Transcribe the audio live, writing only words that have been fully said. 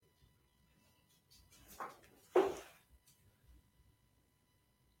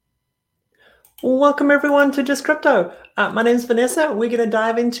Welcome everyone to Just Crypto. My name is Vanessa. We're going to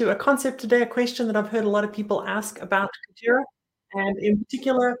dive into a concept today, a question that I've heard a lot of people ask about Kujira, and in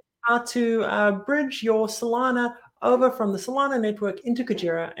particular, how to bridge your Solana over from the Solana network into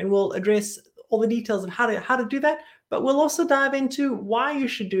Kujira. And we'll address all the details of how to do that. But we'll also dive into why you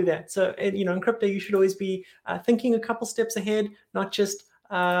should do that. So, in crypto, you should always be thinking a couple steps ahead, not just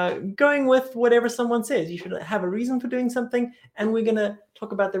going with whatever someone says. You should have a reason for doing something, and we're going to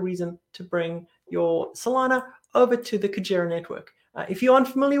talk about the reason to bring your Solana over to the Kujira network. If you aren't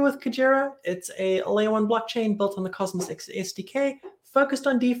familiar with Kujira, it's a layer 1 blockchain built on the Cosmos SDK, focused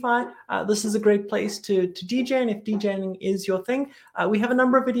on DeFi. This is a great place to DJ, and if DJing is your thing, we have a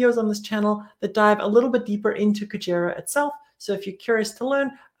number of videos on this channel that dive a little bit deeper into Kujira itself. So if you're curious to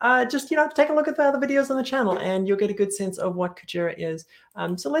learn, just take a look at the other videos on the channel, and you'll get a good sense of what Kujira is.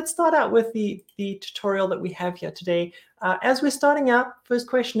 So let's start out with the tutorial that we have here today. As we're starting out, first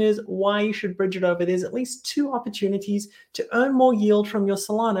question is why you should bridge it over. There's at least two opportunities to earn more yield from your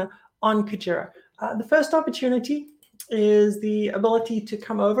Solana on Kujira. The first opportunity is the ability to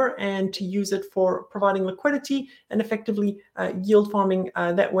come over and to use it for providing liquidity and effectively yield farming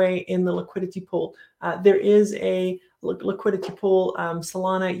that way in the liquidity pool. There is a liquidity pool,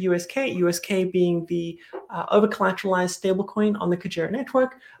 Solana USK being the over-collateralized stablecoin on the Kujira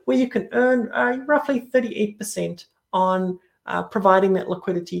network, where you can earn roughly 38% on providing that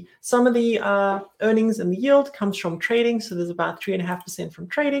liquidity. Some of the earnings and the yield comes from trading, so there's about 3.5% from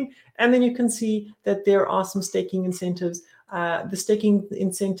trading, and then you can see that there are some staking incentives. The staking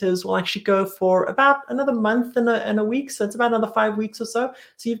incentives will actually go for about another month and a week, so it's about another 5 weeks or so.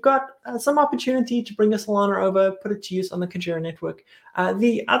 So you've got some opportunity to bring a Solana over, put it to use on the Kujira network.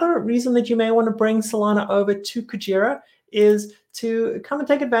 The other reason that you may want to bring Solana over to Kujira is to come and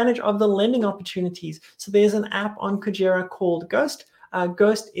take advantage of the lending opportunities. So there's an app on Kujira called Ghost.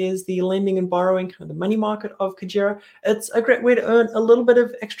 Ghost is the lending and borrowing, kind of the money market of Kujira. It's a great way to earn a little bit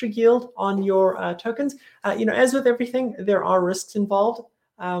of extra yield on your tokens. As with everything, there are risks involved.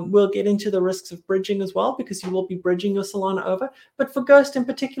 We'll get into the risks of bridging as well, because you will be bridging your Solana over. But for Ghost in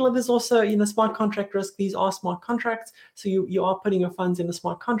particular, there's also smart contract risk. These are smart contracts, so you are putting your funds in a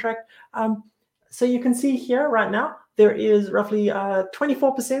smart contract. So you can see here right now, there is roughly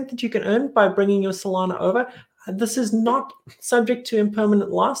 24% that you can earn by bringing your Solana over. This is not subject to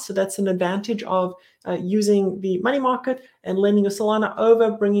impermanent loss, so that's an advantage of using the money market and lending your Solana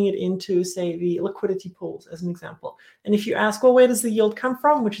over, bringing it into, say, the liquidity pools as an example. And if you ask, well, where does the yield come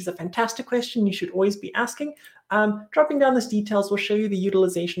from, which is a fantastic question you should always be asking, dropping down these details will show you the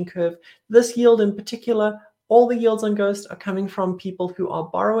utilization curve. This yield in particular, all the yields on Ghost are coming from people who are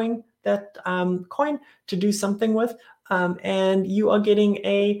borrowing that coin to do something with, and you are getting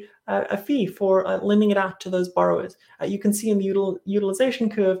a fee for lending it out to those borrowers. You can see in the utilization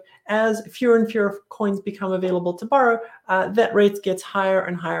curve, as fewer and fewer coins become available to borrow, that rate gets higher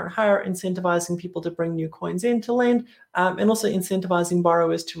and higher and higher, incentivizing people to bring new coins in to lend, and also incentivizing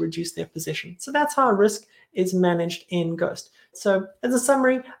borrowers to reduce their position. So that's how risk is managed in Ghost. So as a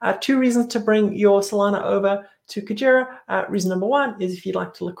summary, two reasons to bring your Solana over to Kujira. Reason number one is if you'd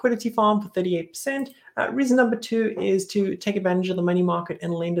like to liquidity farm for 38%. Reason number two is to take advantage of the money market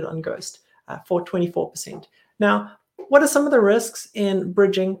and lend it on Ghost for 24%. Now, what are some of the risks in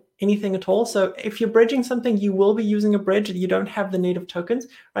bridging anything at all? So if you're bridging something, you will be using a bridge. You don't have the native tokens,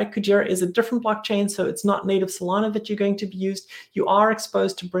 right? Kujira is a different blockchain, so it's not native Solana that you're going to be used. You are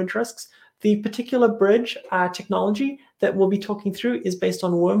exposed to bridge risks. The particular bridge technology that we'll be talking through is based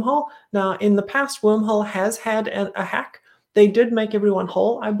on Wormhole. Now, in the past, Wormhole has had a hack. They did make everyone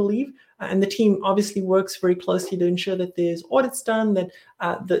whole, I believe, and the team obviously works very closely to ensure that there's audits done, that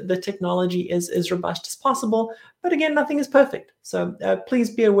the technology is as robust as possible. But again, nothing is perfect. So please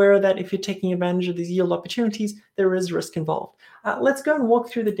be aware that if you're taking advantage of these yield opportunities, there is risk involved. Let's go and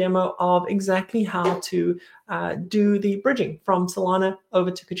walk through the demo of exactly how to do the bridging from Solana over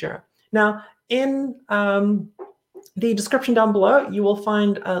to Kujira. Now, in the description down below, you will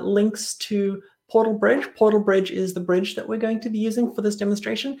find links to Portal Bridge. Portal Bridge is the bridge that we're going to be using for this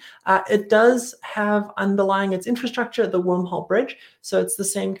demonstration. It does have underlying its infrastructure the Wormhole Bridge, so it's the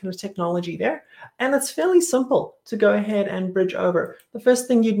same kind of technology there. And it's fairly simple to go ahead and bridge over. The first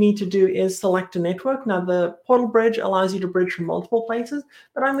thing you'd need to do is select a network. Now, the Portal Bridge allows you to bridge from multiple places,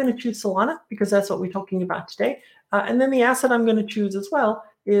 but I'm going to choose Solana because that's what we're talking about today. And then the asset I'm going to choose as well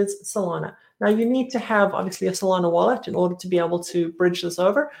is Solana. Now, you need to have, obviously, a Solana wallet in order to be able to bridge this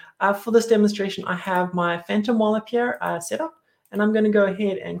over. For this demonstration, I have my Phantom wallet here set up, and I'm going to go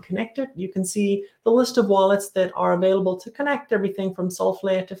ahead and connect it. You can see the list of wallets that are available to connect, everything from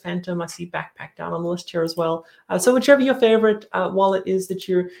Solflare to Phantom. I see Backpack down on the list here as well. So whichever your favorite wallet is that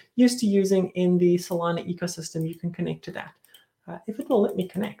you're used to using in the Solana ecosystem, you can connect to that. If it will let me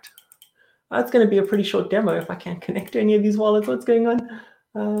connect. That's going to be a pretty short demo if I can't connect to any of these wallets. What's going on?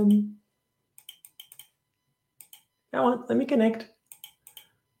 Come on, let me connect.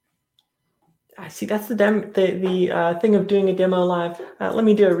 I see that's the thing of doing a demo live. Let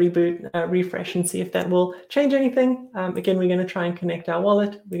me do a reboot, refresh, and see if that will change anything. Again, we're going to try and connect our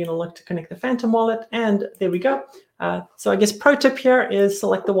wallet. We're going to look to connect the Phantom wallet, and there we go. So I guess pro tip here is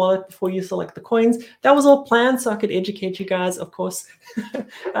select the wallet before you select the coins. That was all planned so I could educate you guys, of course.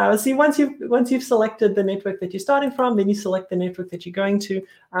 See, once you've selected the network that you're starting from, then you select the network that you're going to.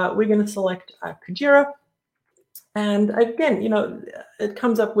 We're going to select Kujira. And again, it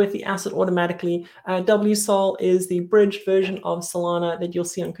comes up with the asset automatically. WSOL is the bridged version of Solana that you'll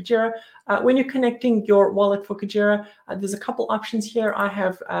see on Kujira. When you're connecting your wallet for Kujira, there's a couple options here. I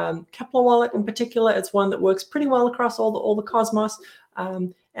have Kepler wallet in particular. It's one that works pretty well across all the Cosmos.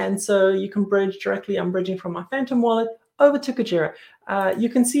 And so you can bridge directly. I'm bridging from my Phantom wallet over to Kujira. You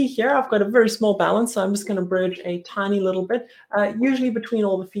can see here I've got a very small balance, so I'm just going to bridge a tiny little bit. Usually between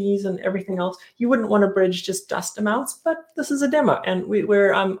all the fees and everything else, you wouldn't want to bridge just dust amounts, but this is a demo, and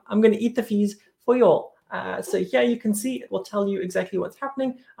I'm going to eat the fees for you all. So here you can see it will tell you exactly what's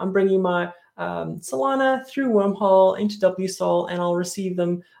happening. I'm bringing my Solana through Wormhole into WSOL, and I'll receive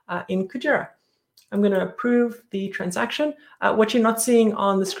them in Kujira. I'm going to approve the transaction. What you're not seeing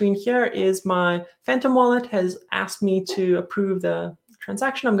on the screen here is my Phantom wallet has asked me to approve the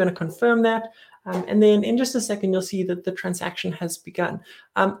transaction. I'm going to confirm that. And then in just a second, you'll see that the transaction has begun.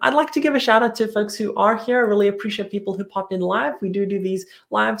 I'd like to give a shout out to folks who are here. I really appreciate people who popped in live. We do these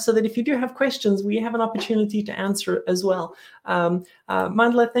live so that if you do have questions, we have an opportunity to answer as well.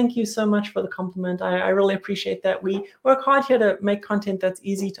 Mandla, thank you so much for the compliment. I really appreciate that. We work hard here to make content that's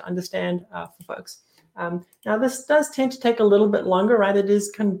easy to understand for folks. Now, this does tend to take a little bit longer, right? It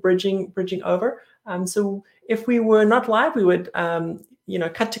is kind of bridging over. So if we were not live, we would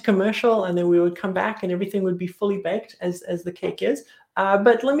cut to commercial, and then we would come back and everything would be fully baked as the cake is.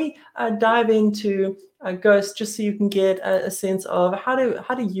 But let me dive into Ghost just so you can get a sense of how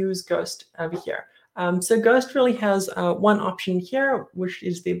to use Ghost over here. So Ghost really has one option here, which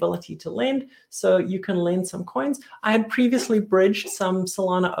is the ability to lend. So you can lend some coins. I had previously bridged some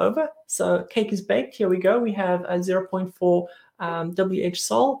Solana over. So cake is baked. Here we go. We have a 0.4 WH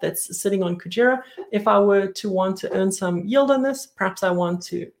Sol that's sitting on Kujira. If I were to want to earn some yield on this, perhaps I want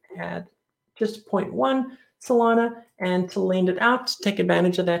to add just 0.1 Solana and to lend it out to take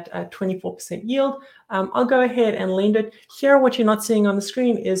advantage of that 24% yield. I'll go ahead and lend it. Here, what you're not seeing on the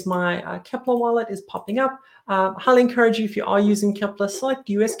screen is my Kepler wallet is popping up. Highly encourage you, if you are using Kepler, select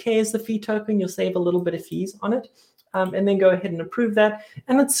USK as the fee token. You'll save a little bit of fees on it. And then go ahead and approve that.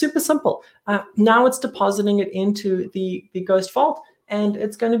 And it's super simple. Now it's depositing it into the Ghost vault, and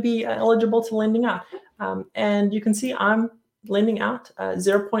it's going to be eligible to lending out. And you can see I'm lending out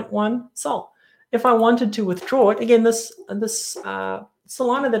 0.1 Sol. If I wanted to withdraw it, again, this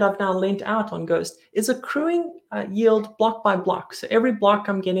Solana that I've now lent out on Ghost is accruing yield block by block. So every block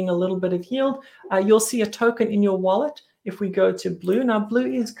I'm getting a little bit of yield. You'll see a token in your wallet. If we go to Blue, now Blue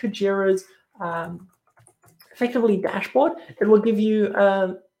is Kujira's effectively dashboard. It will give you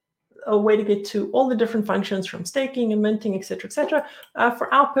a way to get to all the different functions from staking and minting, et cetera, et cetera.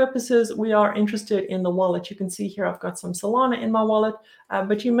 For our purposes, we are interested in the wallet. You can see here I've got some Solana in my wallet,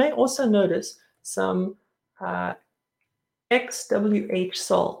 but you may also notice some XWH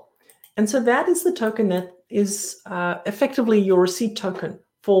Sol. And so that is the token that is effectively your receipt token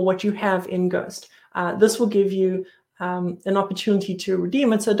for what you have in Ghost. This will give you an opportunity to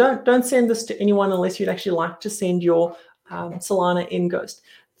redeem it. So don't send this to anyone unless you'd actually like to send your Solana in Ghost.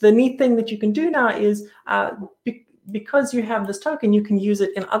 The neat thing that you can do now is because you have this token, you can use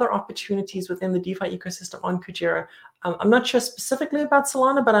it in other opportunities within the DeFi ecosystem on Kujira. I'm not sure specifically about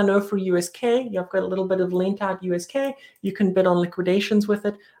Solana, but I know for USK, you've got a little bit of lent out USK. You can bid on liquidations with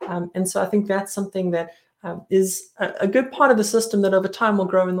it. And so I think that's something that is a good part of the system that over time will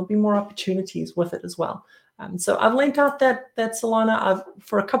grow, and there'll be more opportunities with it as well. So I've lent out that Solana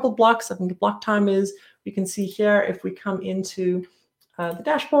for a couple blocks. I think the block time is, we can see here, if we come into the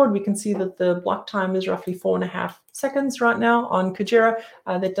dashboard, we can see that the block time is roughly 4.5 seconds right now on Kujira.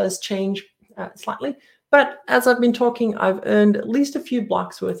 That does change slightly. But as I've been talking, I've earned at least a few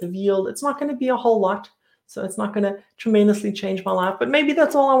blocks worth of yield. It's not going to be a whole lot, so it's not going to tremendously change my life. But maybe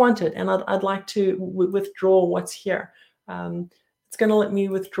that's all I wanted, and I'd like to withdraw what's here. It's going to let me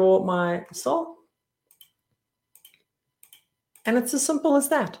withdraw my Sol. And it's as simple as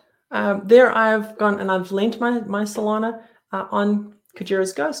that. There I've gone and I've lent my Solana on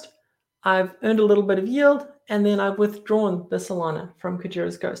Kujira's Ghost. I've earned a little bit of yield, and then I've withdrawn the Solana from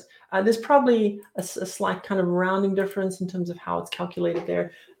Kujira's Ghost. There's probably a slight kind of rounding difference in terms of how it's calculated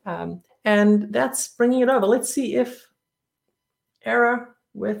there. And that's bringing it over. Let's see if error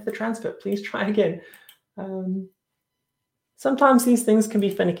with the transfer. Please try again. Sometimes these things can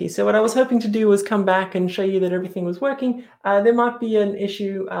be finicky. So what I was hoping to do was come back and show you that everything was working. There might be an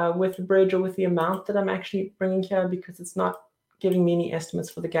issue with the bridge or with the amount that I'm actually bringing here because it's not giving me any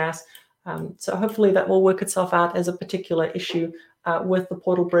estimates for the gas. So hopefully that will work itself out as a particular issue with the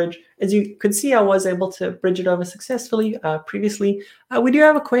portal bridge. As you could see, I was able to bridge it over successfully previously. We do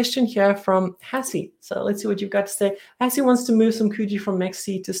have a question here from Hassie. So let's see what you've got to say. Hassie wants to move some Kuji from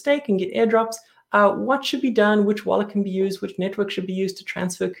MEXC to stake and get airdrops. What should be done? Which wallet can be used? Which network should be used to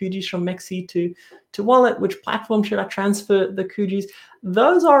transfer Kujis from MEXC to wallet? Which platform should I transfer the Kujis?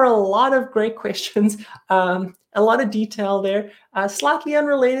 Those are a lot of great questions. A lot of detail there. Slightly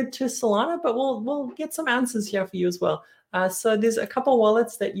unrelated to Solana, but we'll get some answers here for you as well. So there's a couple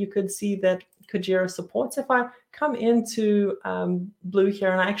wallets that you could see that Kujira supports. If I come into Blue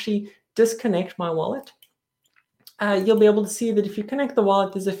here and I actually disconnect my wallet, you'll be able to see that if you connect the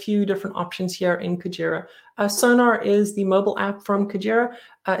wallet, there's a few different options here in Kujira. Sonar is the mobile app from Kujira.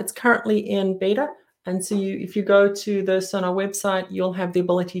 It's currently in beta. And so if you go to the Sonar website, you'll have the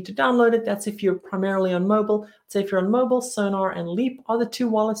ability to download it. That's if you're primarily on mobile. So if you're on mobile, Sonar and Leap are the two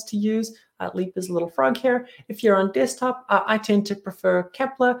wallets to use. Leap is a little frog here. If you're on desktop, I tend to prefer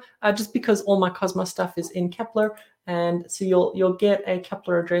Kepler just because all my Cosmos stuff is in Kepler. And so you'll get a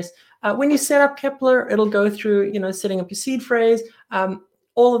Kepler address. When you set up Kepler, it'll go through, setting up your seed phrase.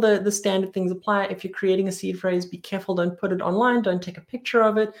 All of the standard things apply. If you're creating a seed phrase, be careful, don't put it online, don't take a picture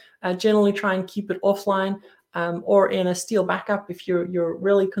of it. Generally try and keep it offline or in a steel backup if you're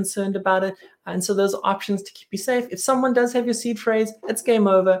really concerned about it. And so those are options to keep you safe. If someone does have your seed phrase, it's game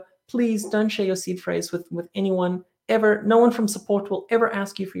over. Please don't share your seed phrase with anyone ever. No one from support will ever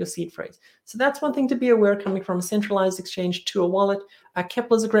ask you for your seed phrase. So that's one thing to be aware coming from a centralized exchange to a wallet.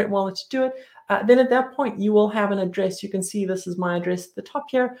 Kepler is a great wallet to do it. Then at that point, you will have an address. You can see this is my address at the top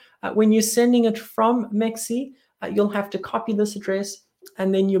here. When you're sending it from MEXC, you'll have to copy this address,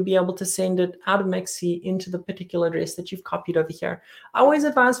 and then you'll be able to send it out of MEXC into the particular address that you've copied over here. I always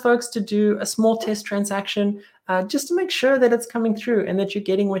advise folks to do a small test transaction just to make sure that it's coming through and that you're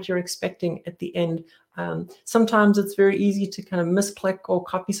getting what you're expecting at the end. Sometimes it's very easy to kind of misclick or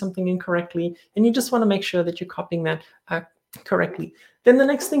copy something incorrectly, and you just want to make sure that you're copying that correctly. Then the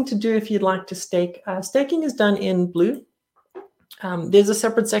next thing to do if you'd like to stake, staking is done in Blue. There's a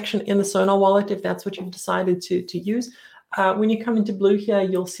separate section in the Sonar wallet if that's what you've decided to use. When you come into Blue here,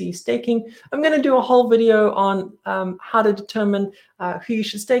 you'll see staking. I'm going to do a whole video on how to determine who you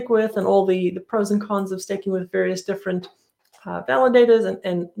should stake with and all the pros and cons of staking with various different validators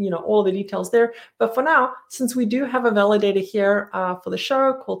and all the details there. But for now, since we do have a validator here for the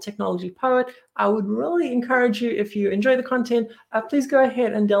show called Technology Poet, I would really encourage you, if you enjoy the content, please go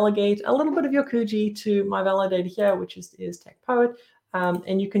ahead and delegate a little bit of your Kuji to my validator here, which is Tech Poet.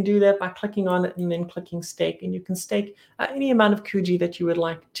 And you can do that by clicking on it and then clicking stake. And you can stake any amount of Kuji that you would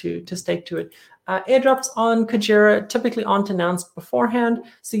like to stake to it. Airdrops on Kujira typically aren't announced beforehand.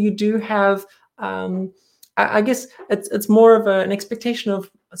 So you do have, I guess it's more of an expectation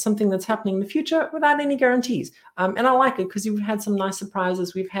of something that's happening in the future without any guarantees. And I like it because you've had some nice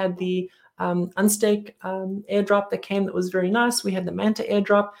surprises. We've had the Unstake airdrop that came that was very nice. We had the Manta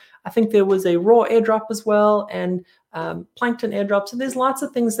airdrop. I think there was a Raw airdrop as well, and Plankton airdrop. So there's lots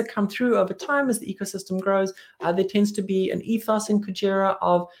of things that come through over time as the ecosystem grows. There tends to be an ethos in Kujira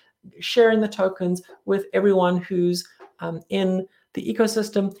of sharing the tokens with everyone who's in the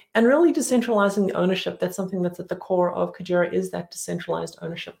ecosystem and really decentralizing the ownership. That's something that's at the core of Kujira, is that decentralized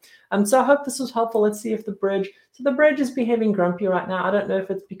ownership. So I hope this was helpful. Let's see if the bridge is behaving grumpy right now. I don't know if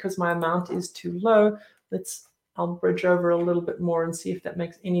it's because my amount is too low. I'll bridge over a little bit more and see if that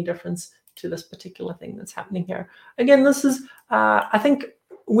makes any difference to this particular thing that's happening here. Again, this is, I think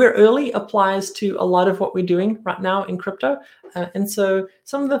where early applies to a lot of what we're doing right now in crypto. And so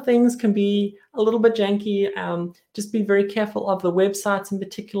some of the things can be a little bit janky. Just be very careful of the websites in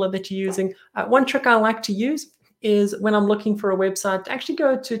particular that you're using. One trick I like to use is when I'm looking for a website, to actually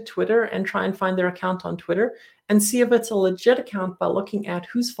go to Twitter and try and find their account on Twitter and see if it's a legit account by looking at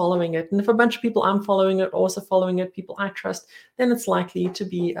who's following it. And if a bunch of people I'm following it, also following it, people I trust, then it's likely to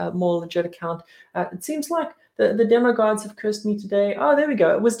be a more legit account. It seems like the demo gods have cursed me today. Oh, there we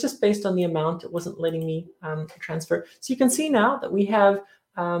go. It was just based on the amount. It wasn't letting me transfer. So you can see now that we have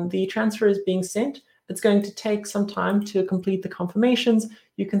the transfer is being sent. It's going to take some time to complete the confirmations.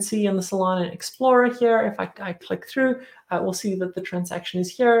 You can see in the Solana Explorer here, if I click through, we'll see that the transaction is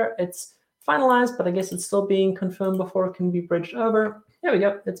here. It's finalized, but I guess it's still being confirmed before it can be bridged over. There we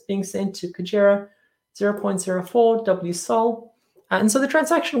go. It's being sent to Kujira 0.04 WSOL. And so the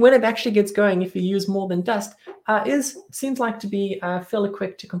transaction, when it actually gets going, if you use more than dust, seems like to be fairly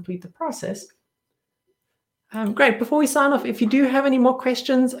quick to complete the process. Great. Before we sign off, if you do have any more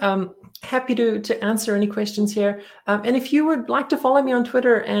questions, happy to answer any questions here. And if you would like to follow me on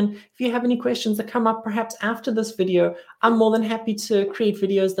Twitter, and if you have any questions that come up perhaps after this video, I'm more than happy to create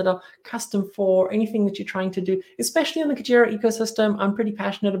videos that are custom for anything that you're trying to do, especially in the Kujira ecosystem. I'm pretty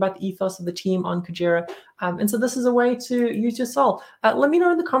passionate about the ethos of the team on Kujira. And so this is a way to use your Sol. Let me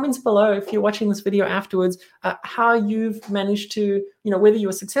know in the comments below, if you're watching this video afterwards, how you've managed to, whether you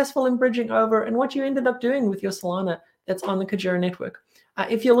were successful in bridging over and what you ended up doing with your Solana that's on the Kujira network.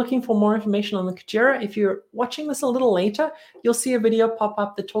 If you're looking for more information on the Kujira, if you're watching this a little later, you'll see a video pop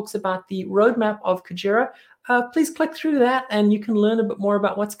up that talks about the roadmap of Kujira. Please click through that and you can learn a bit more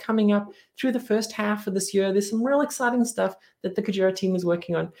about what's coming up through the first half of this year. There's some real exciting stuff that the Kujira team is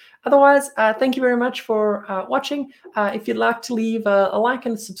working on. Otherwise, thank you very much for watching. If you'd like to leave a like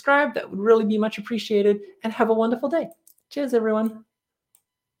and subscribe, that would really be much appreciated, and have a wonderful day. Cheers, everyone.